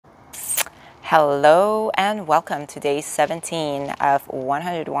Hello and welcome to day 17 of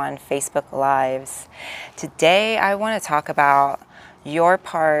 101 Facebook Lives. Today I want to talk about your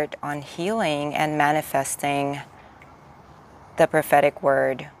part on healing and manifesting the prophetic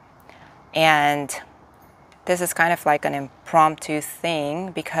word. And this is kind of like an impromptu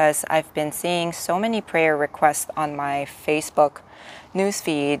thing because I've been seeing so many prayer requests on my Facebook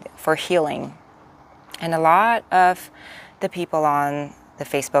newsfeed for healing. And a lot of the people on the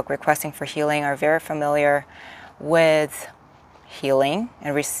Facebook requesting for healing are very familiar with healing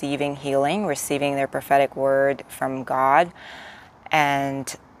and receiving healing, receiving their prophetic word from God.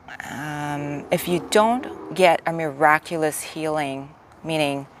 And if you don't get a miraculous healing,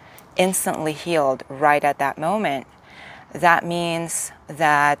 meaning instantly healed right at that moment, that means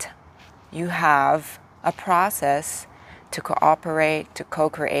that you have a process to cooperate, to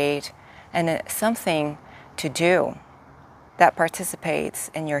co-create, and something to do that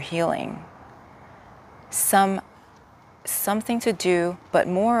participates in your healing. Something to do, but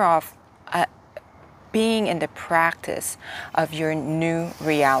more of being in the practice of your new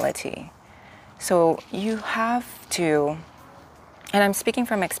reality. So you have to, and I'm speaking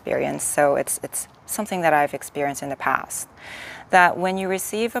from experience, so it's something that I've experienced in the past, that when you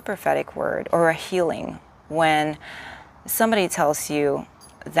receive a prophetic word or a healing, when somebody tells you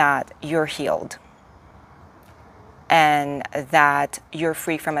that you're healed, and that you're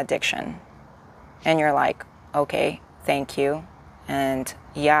free from addiction. And you're like, okay, thank you. And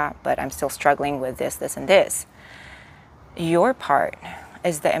yeah, but I'm still struggling with this, and this. Your part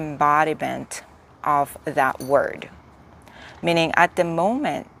is the embodiment of that word. Meaning at the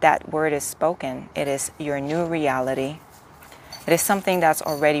moment that word is spoken, it is your new reality. It is something that's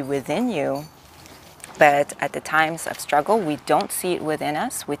already within you. But at the times of struggle, we don't see it within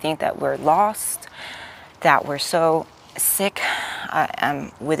us. We think that we're lost, that we're so sick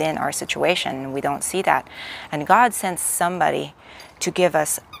within our situation. We don't see that. And God sends somebody to give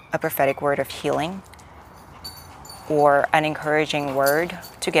us a prophetic word of healing or an encouraging word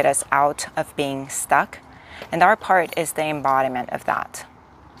to get us out of being stuck. And our part is the embodiment of that.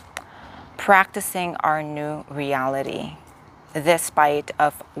 Practicing our new reality, despite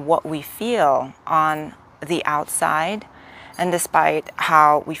of what we feel on the outside and despite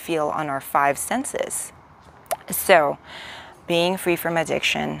how we feel on our five senses. So, being free from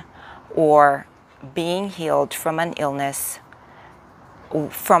addiction or being healed from an illness,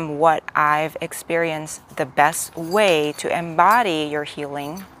 from what I've experienced, the best way to embody your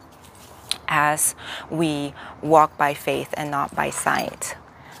healing as we walk by faith and not by sight.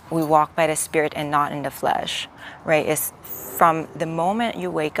 We walk by the Spirit and not in the flesh, right? Is from the moment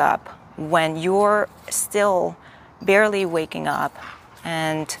you wake up, when you're still barely waking up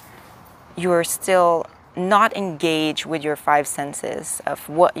and you're still not engaged with your five senses of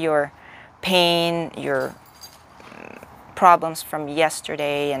what your pain, your problems from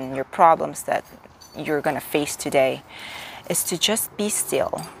yesterday and your problems that you're going to face today, is to just be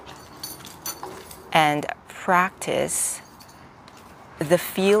still and practice the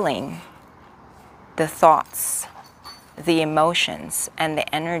feeling, the thoughts, the emotions, and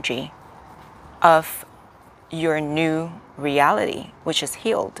the energy of your new reality, which is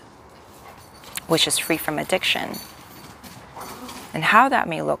healed, which is free from addiction. And how that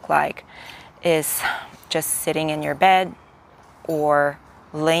may look like is just sitting in your bed or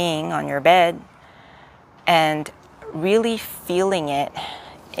laying on your bed and really feeling it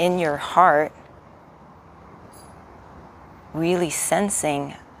in your heart, really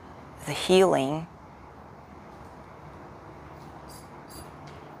sensing the healing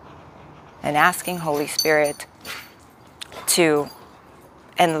and asking Holy Spirit to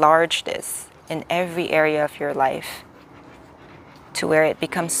enlarge this in every area of your life to where it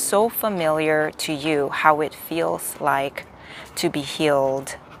becomes so familiar to you how it feels like to be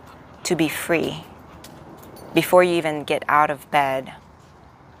healed, to be free before you even get out of bed,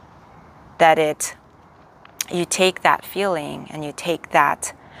 that you take that feeling and you take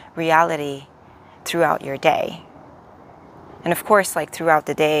that reality throughout your day. And of course, like throughout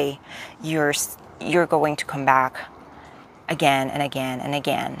the day, you're going to come back again and again and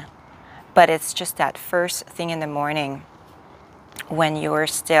again. But it's just that first thing in the morning when you're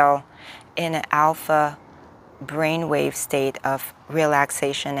still in an alpha brainwave state of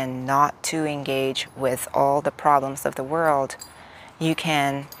relaxation and not to engage with all the problems of the world, you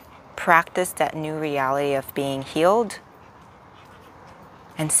can practice that new reality of being healed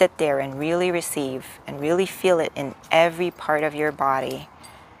and sit there and really receive and really feel it in every part of your body.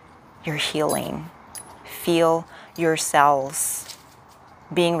 You're healing. Feel your cells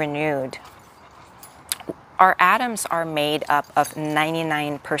being renewed. Our atoms are made up of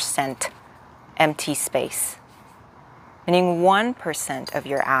 99% empty space. Meaning 1% of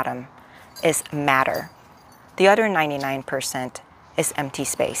your atom is matter. The other 99% is empty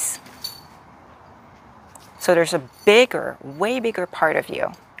space. So there's a bigger, way bigger part of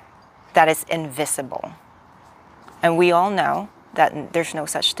you that is invisible. And we all know that there's no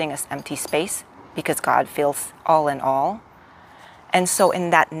such thing as empty space because God fills all in all. And so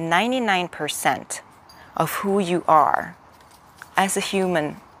in that 99% of who you are as a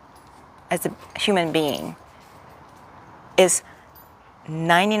human being is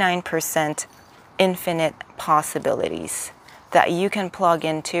 99% infinite possibilities that you can plug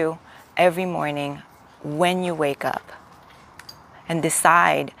into every morning when you wake up and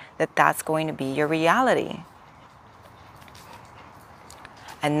decide that that's going to be your reality,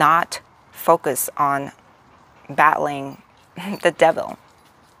 and not focus on battling the devil.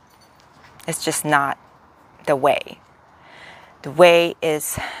 It's just not the way. The way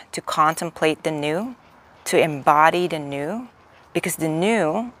is to contemplate the new, to embody the new, because the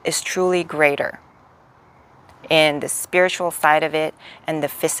new is truly greater in the spiritual side of it and the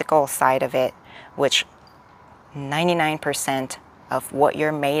physical side of it, which 99% of what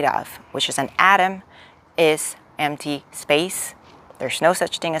you're made of, which is an atom, is empty space. There's no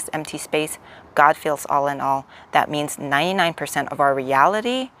such thing as empty space. God fills all in all. That means 99% of our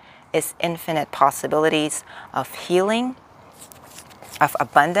reality is infinite possibilities of healing, of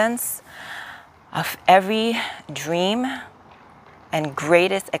abundance, of every dream and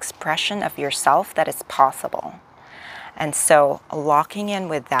greatest expression of yourself that is possible. And so locking in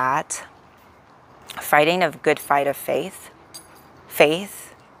with that, fighting a good fight of faith.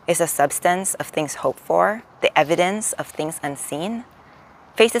 Faith is a substance of things hoped for, the evidence of things unseen.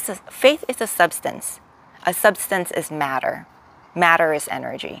 Faith is a substance. A substance is matter. Matter is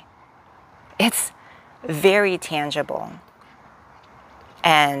energy. It's very tangible.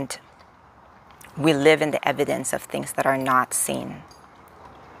 And we live in the evidence of things that are not seen.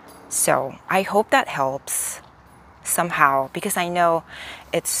 So I hope that helps somehow, because I know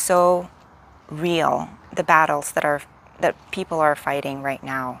it's so real, the battles that people are fighting right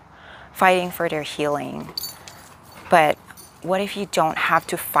now, fighting for their healing. But what if you don't have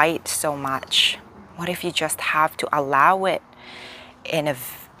to fight so much? What if you just have to allow it in a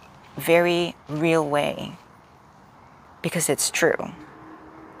very real way? Because it's true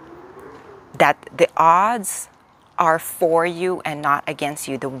that the odds are for you and not against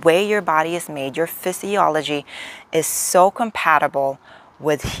you. The way your body is made, your physiology is so compatible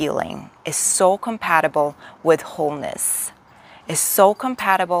with healing, is so compatible with wholeness, is so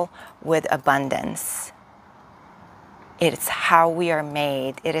compatible with abundance. It's how we are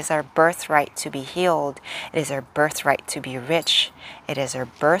made. It is our birthright to be healed. It is our birthright to be rich. It is our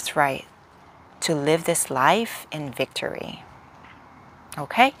birthright to live this life in victory.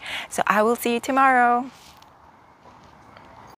 Okay, so I will see you tomorrow.